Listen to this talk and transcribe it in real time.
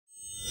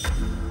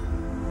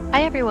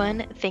Hi,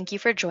 everyone. Thank you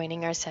for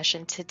joining our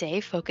session today,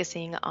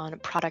 focusing on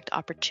Product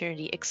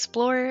Opportunity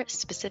Explorer,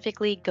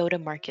 specifically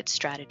go-to-market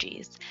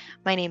strategies.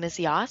 My name is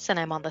Yas, and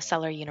I'm on the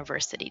Seller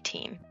University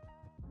team.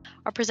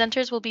 Our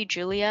presenters will be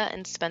Julia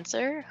and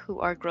Spencer, who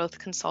are growth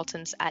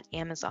consultants at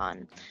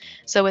Amazon.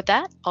 So with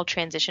that, I'll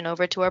transition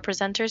over to our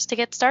presenters to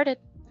get started.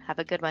 Have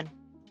a good one.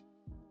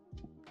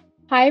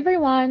 Hi,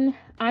 everyone.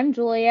 I'm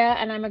Julia,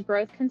 and I'm a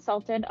growth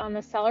consultant on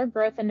the Seller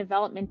Growth and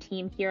Development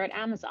team here at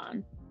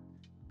Amazon.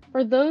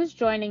 For those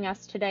joining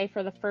us today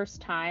for the first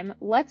time,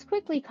 let's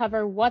quickly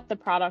cover what the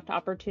Product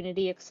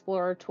Opportunity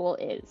Explorer tool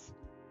is.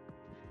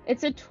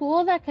 It's a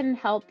tool that can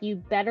help you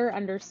better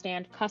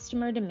understand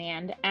customer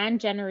demand and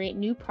generate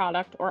new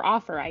product or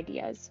offer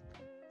ideas.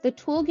 The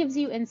tool gives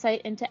you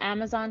insight into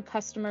Amazon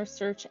customer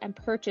search and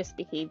purchase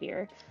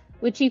behavior,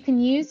 which you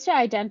can use to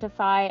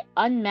identify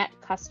unmet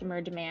customer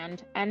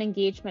demand and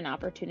engagement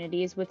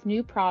opportunities with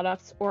new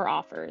products or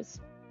offers.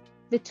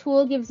 The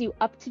tool gives you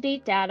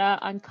up-to-date data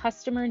on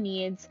customer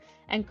needs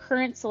and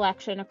current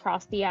selection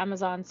across the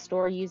Amazon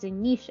store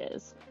using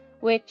niches,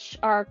 which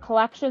are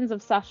collections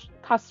of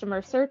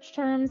customer search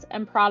terms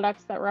and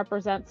products that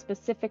represent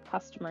specific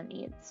customer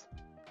needs.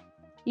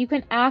 You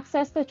can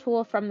access the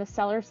tool from the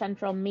Seller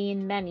Central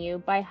main menu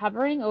by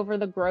hovering over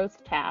the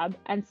Growth tab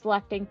and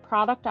selecting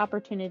Product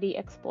Opportunity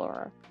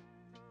Explorer.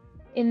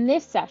 In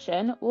this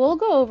session, we'll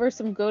go over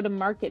some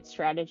go-to-market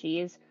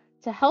strategies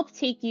to help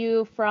take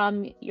you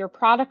from your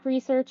product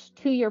research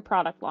to your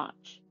product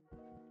launch.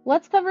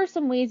 Let's cover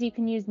some ways you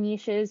can use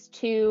niches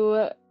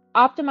to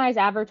optimize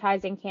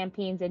advertising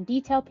campaigns and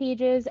detail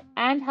pages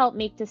and help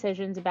make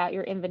decisions about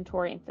your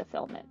inventory and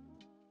fulfillment.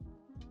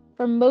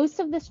 For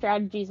most of the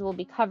strategies we'll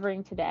be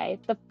covering today,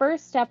 the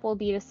first step will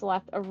be to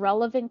select a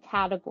relevant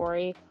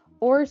category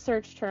or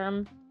search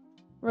term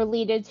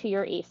related to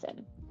your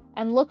ASIN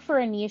and look for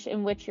a niche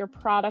in which your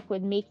product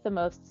would make the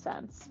most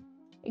sense.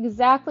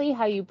 Exactly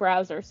how you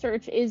browse or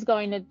search is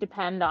going to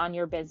depend on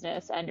your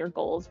business and your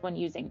goals when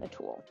using the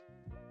tool.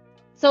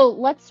 So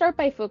let's start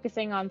by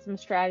focusing on some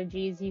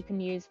strategies you can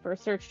use for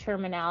search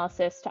term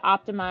analysis to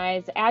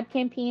optimize ad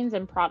campaigns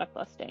and product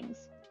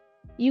listings.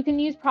 You can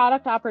use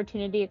Product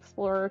Opportunity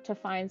Explorer to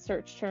find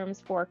search terms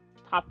for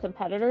top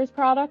competitors'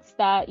 products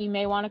that you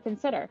may want to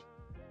consider.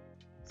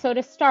 So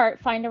to start,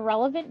 find a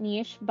relevant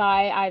niche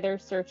by either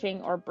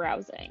searching or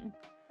browsing.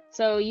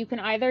 So you can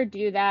either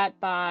do that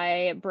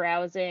by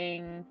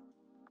browsing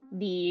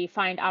the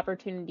Find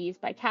Opportunities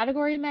by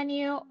Category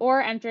menu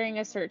or entering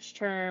a search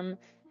term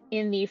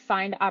in the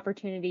Find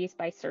Opportunities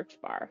by Search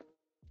bar.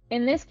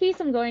 In this case,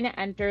 I'm going to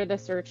enter the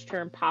search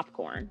term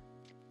popcorn.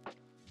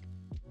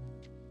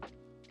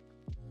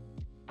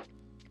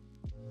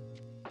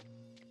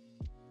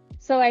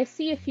 So I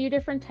see a few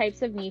different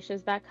types of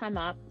niches that come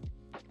up.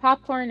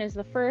 Popcorn is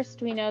the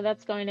first. We know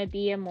that's going to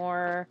be a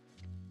more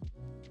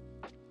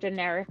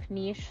generic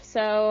niche.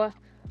 So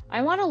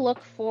I want to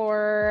look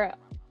for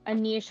a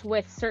niche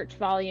with search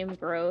volume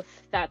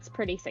growth that's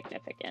pretty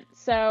significant.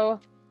 So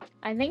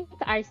I think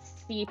I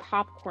see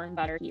popcorn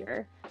butter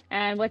here.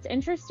 And what's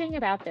interesting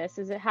about this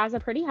is it has a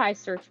pretty high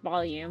search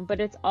volume,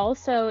 but it's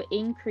also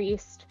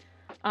increased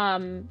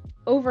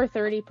over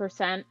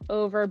 30%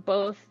 over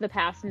both the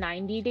past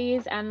 90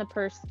 days and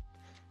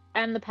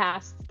the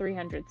past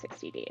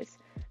 360 days.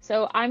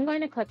 So I'm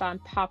going to click on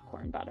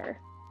popcorn butter.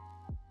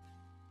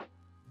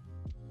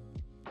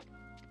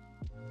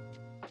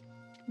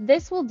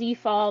 This will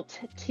default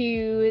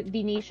to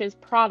the niche's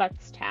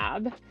products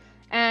tab,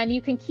 and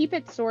you can keep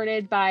it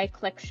sorted by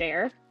click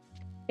share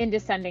in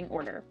descending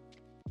order.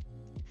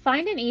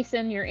 Find an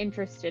ASIN you're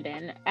interested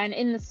in, and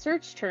in the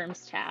search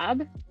terms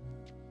tab,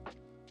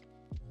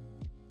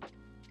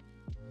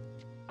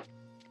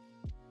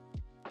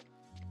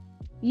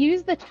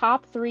 use the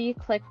top 3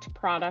 clicked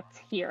products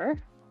here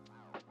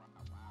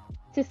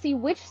to see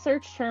which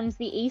search terms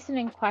the ASIN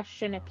in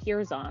question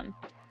appears on.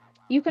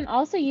 You can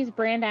also use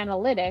brand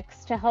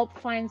analytics to help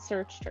find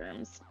search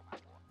terms.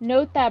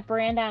 Note that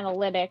brand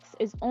analytics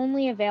is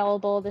only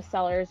available to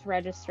sellers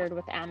registered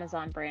with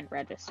Amazon Brand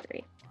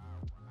Registry.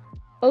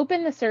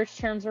 Open the search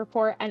terms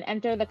report and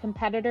enter the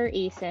competitor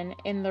ASIN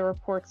in the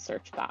report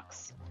search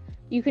box.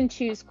 You can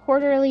choose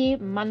quarterly,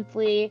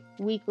 monthly,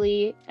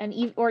 weekly,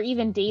 or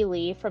even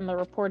daily from the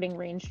reporting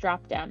range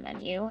drop-down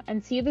menu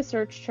and see the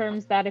search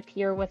terms that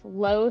appear with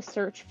low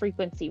search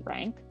frequency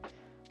rank,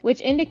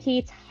 which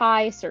indicates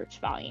high search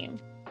volume.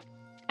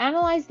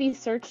 Analyze these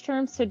search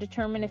terms to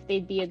determine if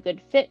they'd be a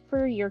good fit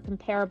for your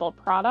comparable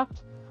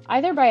product,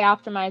 either by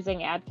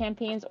optimizing ad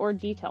campaigns or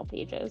detail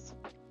pages.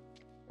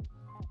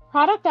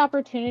 Product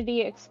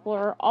Opportunity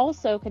Explorer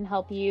also can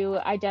help you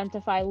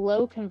identify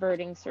low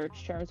converting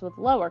search terms with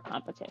lower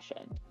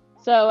competition.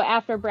 So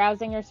after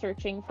browsing or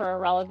searching for a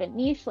relevant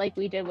niche like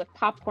we did with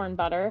popcorn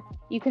butter,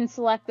 you can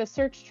select the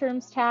search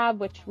terms tab,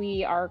 which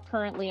we are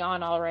currently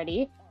on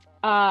already,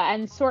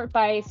 and sort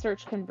by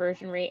search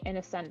conversion rate in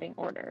ascending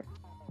order.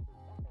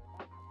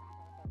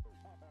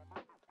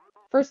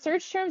 For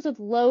search terms with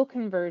low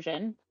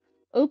conversion,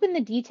 open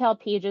the detail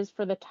pages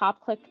for the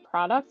top clicked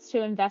products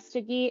to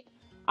investigate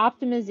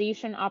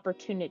optimization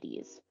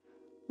opportunities.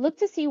 Look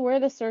to see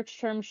where the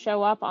search terms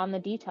show up on the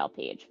detail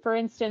page. For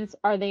instance,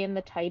 are they in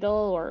the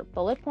title or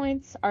bullet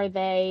points? Are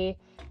they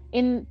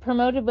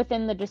promoted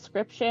within the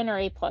description or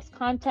A+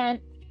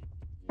 content?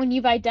 When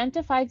you've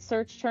identified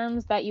search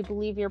terms that you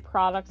believe your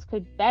products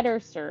could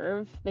better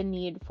serve the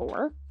need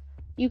for,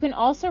 you can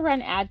also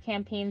run ad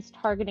campaigns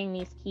targeting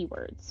these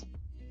keywords.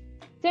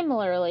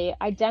 Similarly,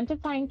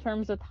 identifying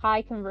terms with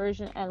high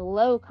conversion and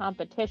low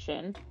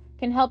competition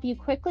can help you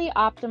quickly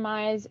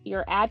optimize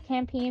your ad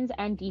campaigns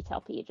and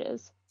detail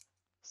pages.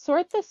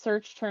 Sort the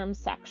search terms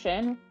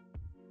section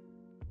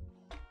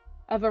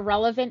of a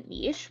relevant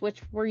niche,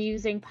 which we're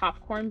using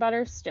popcorn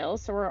butter still,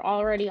 so we're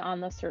already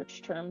on the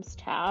search terms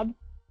tab.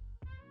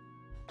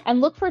 And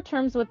look for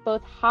terms with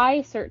both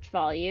high search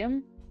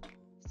volume,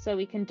 so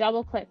we can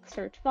double click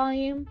search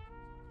volume,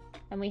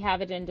 and we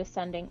have it in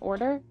descending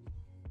order,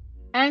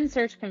 and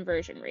search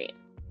conversion rate.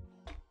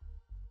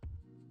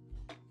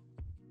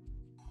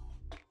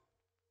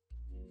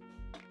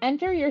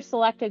 Enter your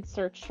selected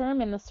search term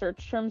in the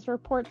search terms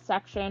report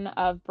section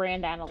of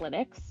brand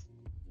analytics,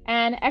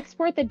 and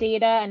export the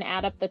data and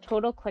add up the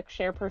total click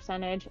share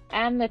percentage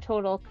and the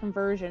total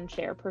conversion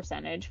share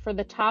percentage for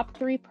the top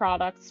 3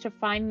 products to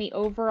find the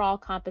overall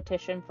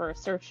competition for a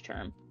search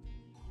term.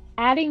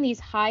 Adding these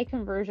high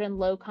conversion,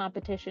 low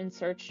competition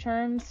search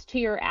terms to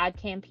your ad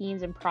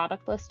campaigns and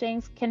product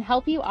listings can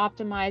help you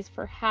optimize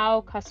for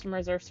how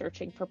customers are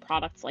searching for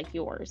products like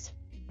yours.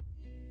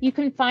 You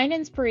can find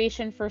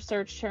inspiration for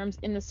search terms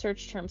in the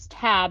search terms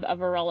tab of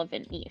a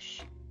relevant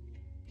niche.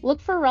 Look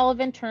for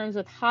relevant terms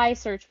with high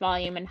search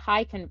volume and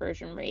high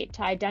conversion rate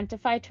to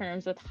identify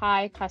terms with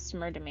high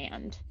customer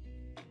demand.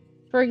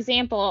 For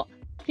example,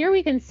 here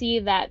we can see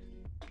that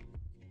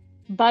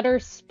butter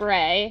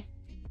spray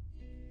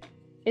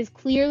is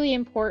clearly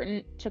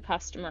important to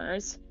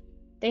customers.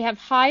 They have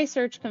high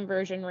search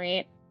conversion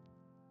rate,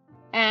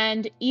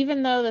 and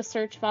even though the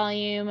search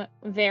volume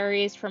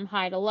varies from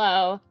high to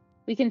low,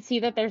 we can see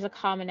that there's a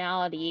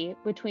commonality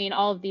between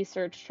all of these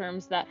search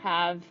terms that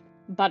have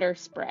butter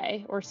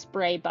spray or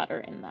spray butter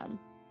in them.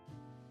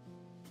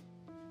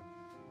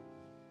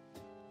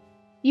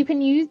 You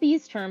can use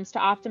these terms to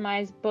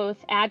optimize both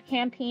ad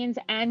campaigns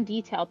and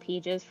detail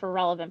pages for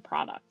relevant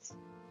products.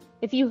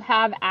 If you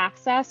have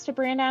access to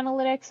brand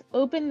analytics,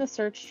 open the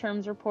search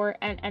terms report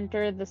and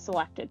enter the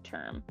selected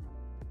term.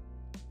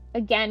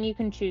 Again, you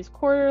can choose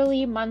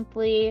quarterly,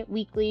 monthly,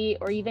 weekly,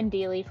 or even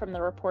daily from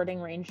the reporting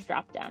range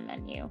drop-down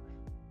menu.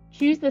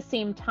 Choose the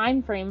same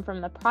time frame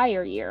from the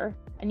prior year,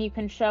 and you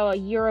can show a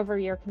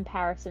year-over-year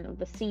comparison of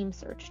the same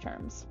search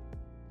terms.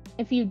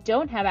 If you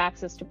don't have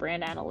access to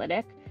brand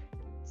analytics,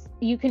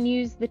 you can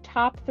use the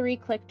top 3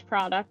 clicked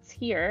products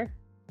here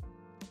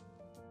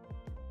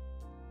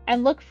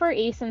and look for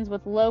ASINs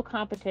with low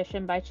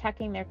competition by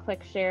checking their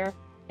click share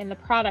in the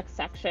product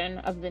section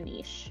of the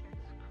niche.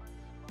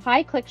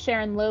 High click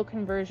share and low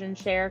conversion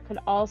share could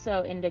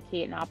also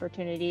indicate an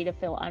opportunity to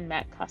fill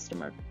unmet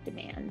customer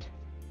demand.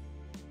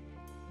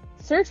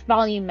 Search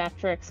volume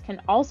metrics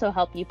can also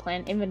help you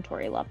plan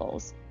inventory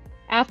levels.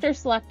 After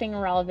selecting a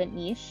relevant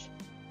niche,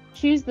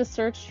 choose the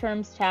Search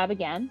Terms tab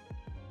again,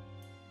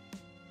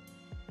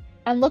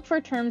 and look for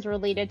terms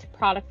related to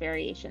product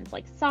variations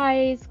like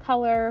size,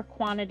 color,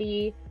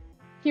 quantity.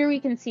 Here we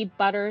can see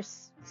butter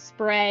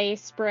spray,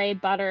 spray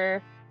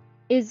butter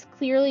is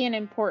clearly an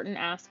important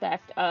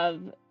aspect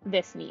of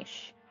this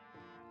niche.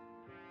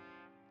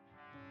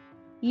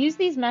 Use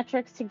these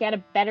metrics to get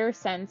a better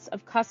sense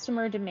of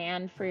customer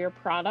demand for your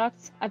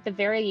products at the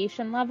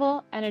variation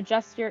level and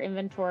adjust your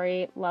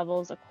inventory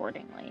levels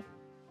accordingly.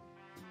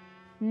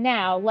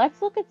 Now,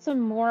 let's look at some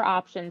more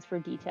options for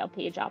detail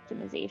page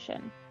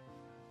optimization.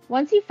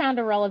 Once you've found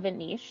a relevant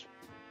niche,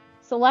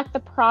 select the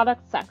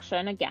product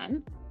section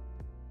again,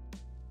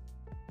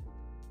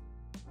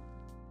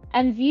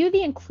 and view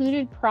the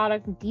included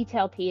product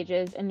detail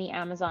pages in the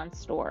Amazon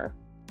store.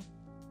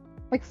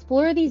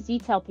 Explore these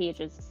detail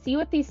pages, see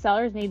what these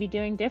sellers may be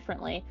doing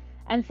differently,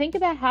 and think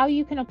about how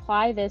you can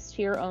apply this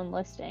to your own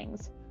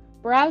listings.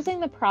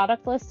 Browsing the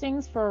product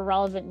listings for a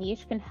relevant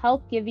niche can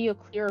help give you a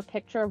clearer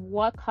picture of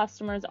what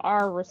customers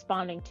are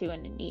responding to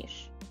in a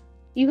niche.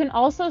 You can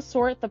also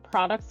sort the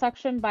product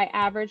section by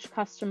average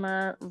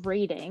customer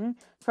rating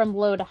from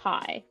low to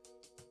high.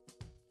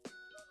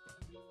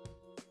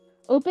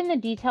 Open the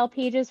detail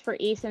pages for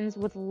ASINs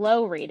with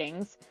low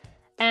ratings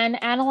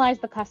and analyze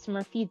the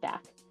customer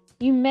feedback.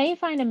 You may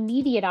find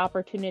immediate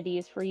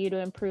opportunities for you to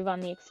improve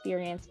on the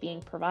experience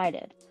being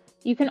provided.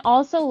 You can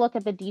also look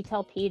at the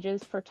detail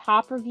pages for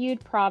top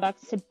reviewed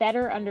products to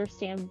better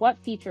understand what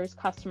features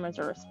customers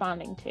are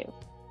responding to.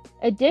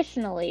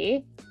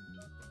 Additionally,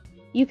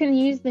 you can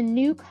use the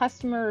new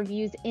Customer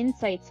Reviews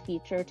Insights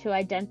feature to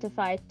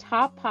identify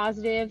top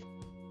positive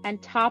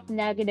and top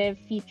negative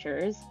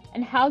features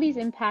and how these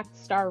impact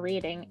star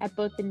rating at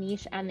both the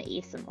niche and the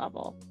ASIN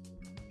level.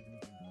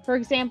 For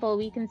example,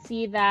 we can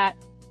see that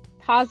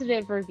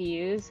positive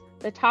reviews,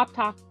 the top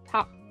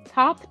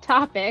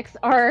topics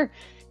are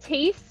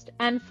taste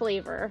and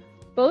flavor,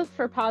 both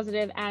for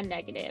positive and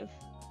negative.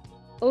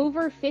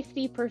 Over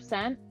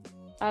 50%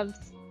 of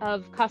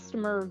of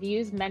customer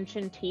reviews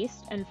mention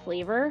taste and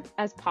flavor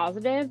as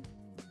positive,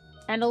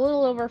 and a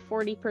little over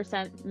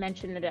 40%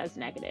 mention it as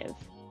negative.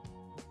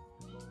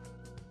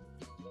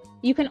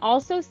 You can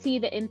also see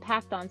the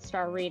impact on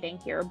star rating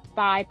here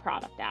by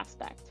product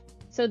aspect.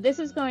 So this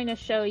is going to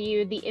show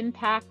you the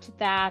impact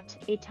that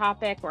a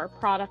topic or a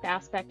product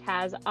aspect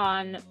has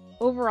on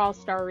overall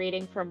star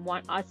rating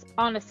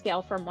on a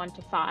scale from 1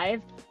 to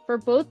 5 for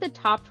both the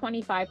top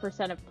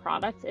 25% of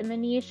products in the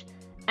niche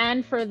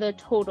and for the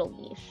total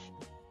niche.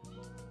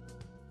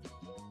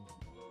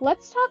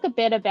 Let's talk a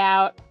bit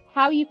about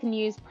how you can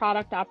use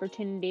Product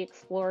Opportunity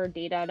Explorer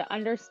data to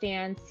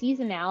understand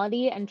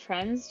seasonality and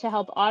trends to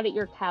help audit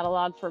your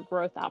catalog for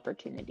growth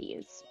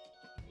opportunities.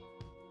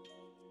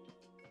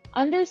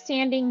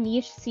 Understanding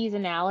niche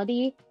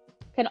seasonality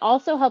can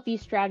also help you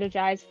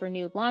strategize for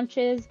new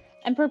launches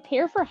and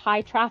prepare for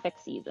high traffic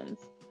seasons.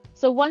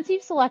 So once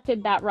you've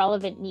selected that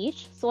relevant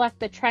niche, select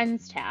the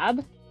Trends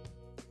tab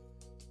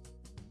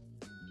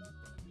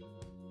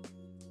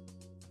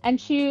and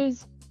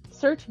choose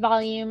Search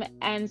Volume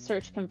and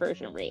Search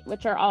Conversion Rate,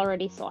 which are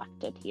already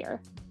selected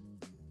here.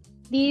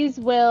 These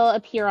will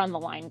appear on the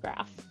line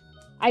graph.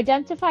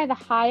 Identify the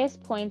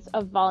highest points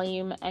of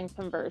volume and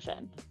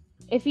conversion.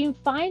 If you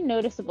find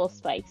noticeable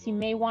spikes, you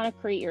may want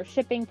to create your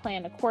shipping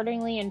plan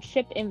accordingly and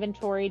ship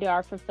inventory to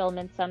our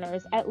fulfillment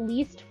centers at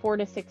least 4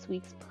 to 6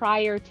 weeks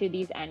prior to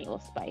these annual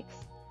spikes.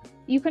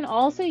 You can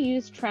also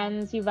use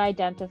trends you've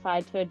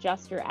identified to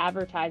adjust your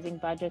advertising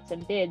budgets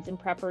and bids in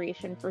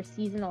preparation for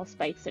seasonal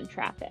spikes in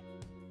traffic.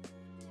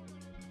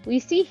 We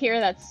see here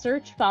that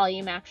search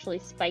volume actually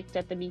spiked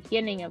at the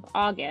beginning of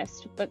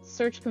August, but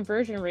search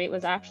conversion rate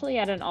was actually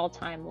at an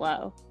all-time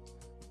low.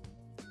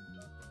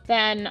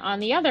 Then, on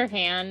the other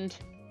hand,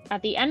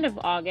 at the end of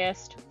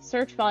August,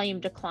 search volume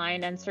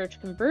declined and search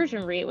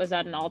conversion rate was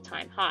at an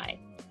all-time high.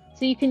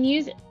 So you can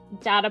use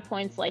data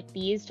points like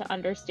these to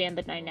understand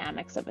the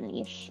dynamics of a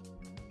niche.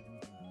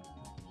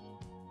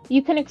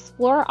 You can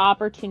explore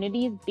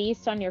opportunities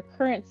based on your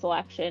current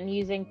selection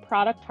using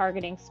product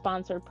targeting,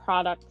 sponsored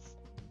products,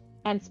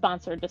 and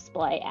sponsored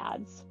display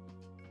ads.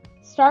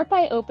 Start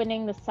by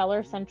opening the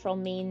Seller Central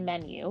main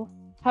menu,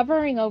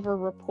 hovering over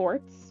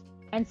Reports,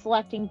 and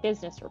selecting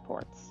Business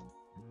Reports.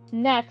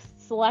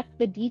 Next, select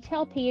the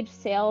Detail Page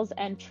Sales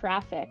and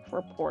Traffic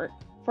report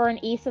for an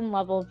ASIN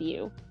level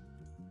view.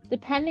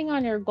 Depending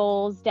on your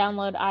goals,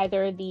 download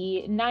either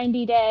the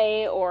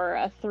 90-day or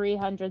a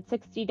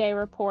 360-day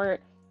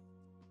report.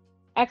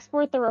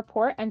 Export the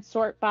report and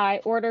sort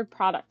by ordered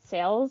product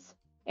sales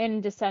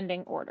in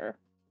descending order.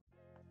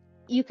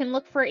 You can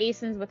look for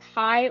ASINs with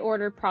high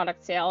ordered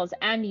product sales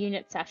and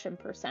unit session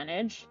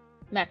percentage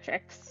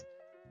metrics.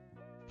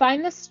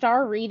 Find the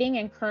star rating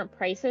and current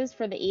prices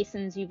for the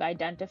ASINs you've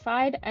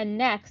identified, and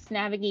next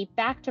navigate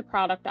back to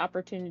Product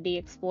Opportunity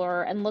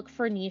Explorer and look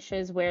for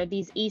niches where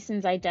these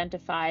ASINs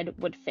identified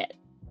would fit.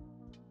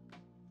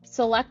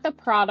 Select the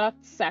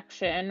product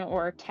section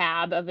or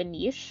tab of a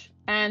niche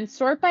and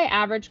sort by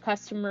average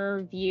customer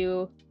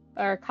review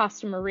or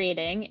customer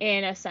rating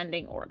in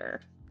ascending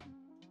order.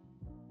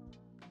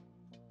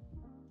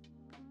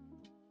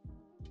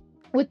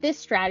 With this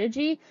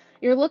strategy,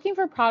 you're looking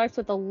for products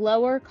with a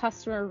lower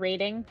customer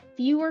rating,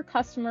 fewer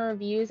customer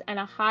reviews, and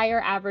a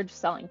higher average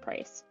selling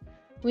price.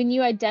 When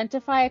you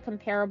identify a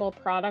comparable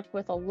product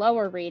with a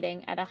lower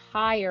rating at a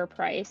higher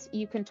price,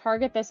 you can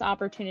target this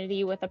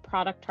opportunity with a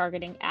product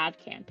targeting ad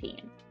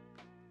campaign.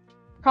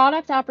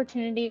 Product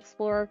Opportunity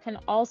Explorer can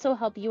also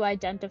help you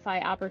identify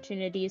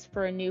opportunities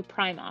for a new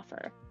Prime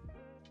offer.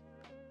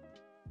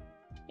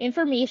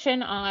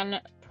 Information on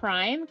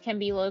Prime can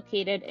be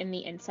located in the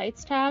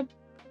Insights tab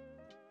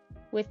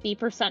with the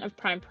 % of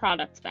Prime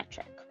products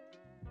metric.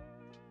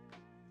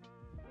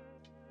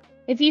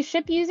 If you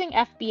ship using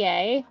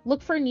FBA,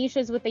 look for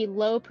niches with a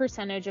low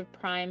percentage of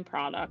Prime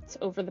products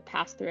over the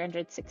past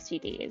 360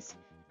 days.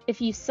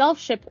 If you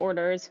self-ship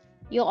orders,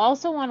 you'll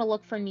also want to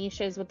look for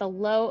niches with a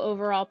low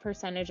overall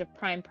percentage of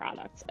Prime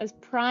products, as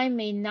Prime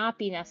may not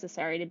be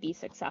necessary to be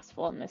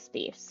successful in this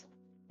space.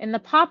 In the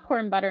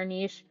popcorn butter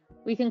niche,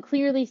 we can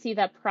clearly see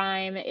that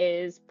Prime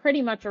is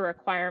pretty much a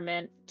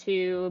requirement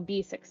to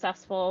be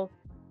successful.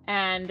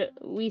 And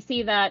we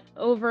see that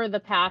over the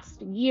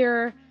past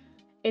year,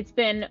 it's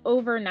been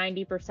over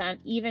 90%,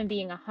 even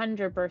being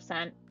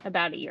 100%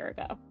 about a year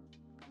ago.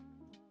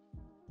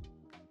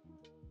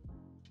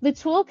 The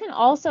tool can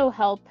also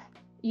help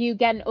you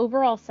get an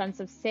overall sense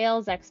of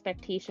sales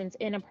expectations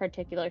in a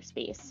particular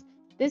space.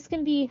 This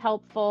can be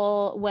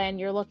helpful when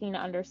you're looking to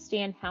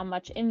understand how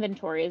much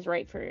inventory is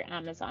right for your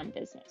Amazon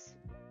business.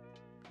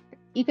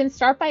 You can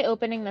start by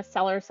opening the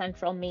Seller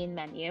Central main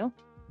menu.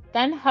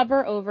 Then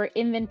hover over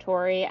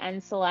Inventory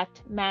and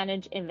select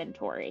Manage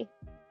Inventory.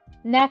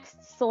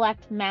 Next,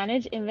 select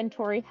Manage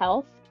Inventory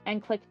Health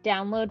and click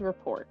Download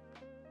Report.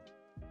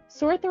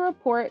 Sort the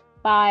report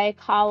by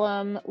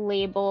column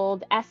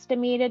labeled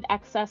Estimated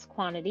Excess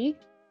Quantity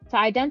to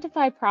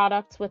identify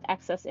products with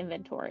excess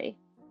inventory.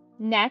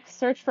 Next,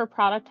 search for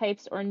product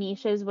types or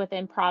niches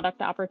within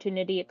Product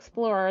Opportunity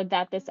Explorer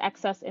that this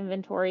excess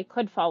inventory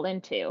could fall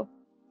into.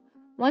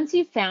 Once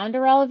you've found a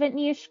relevant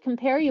niche,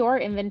 compare your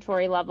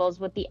inventory levels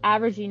with the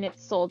average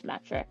units sold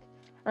metric.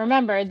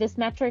 Remember, this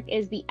metric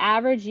is the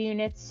average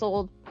units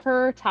sold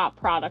per top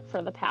product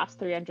for the past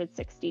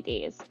 360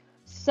 days.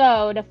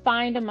 So to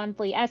find a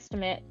monthly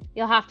estimate,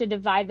 you'll have to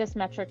divide this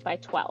metric by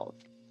 12.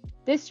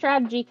 This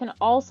strategy can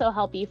also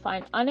help you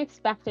find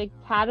unexpected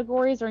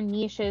categories or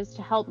niches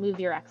to help move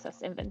your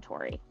excess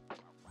inventory.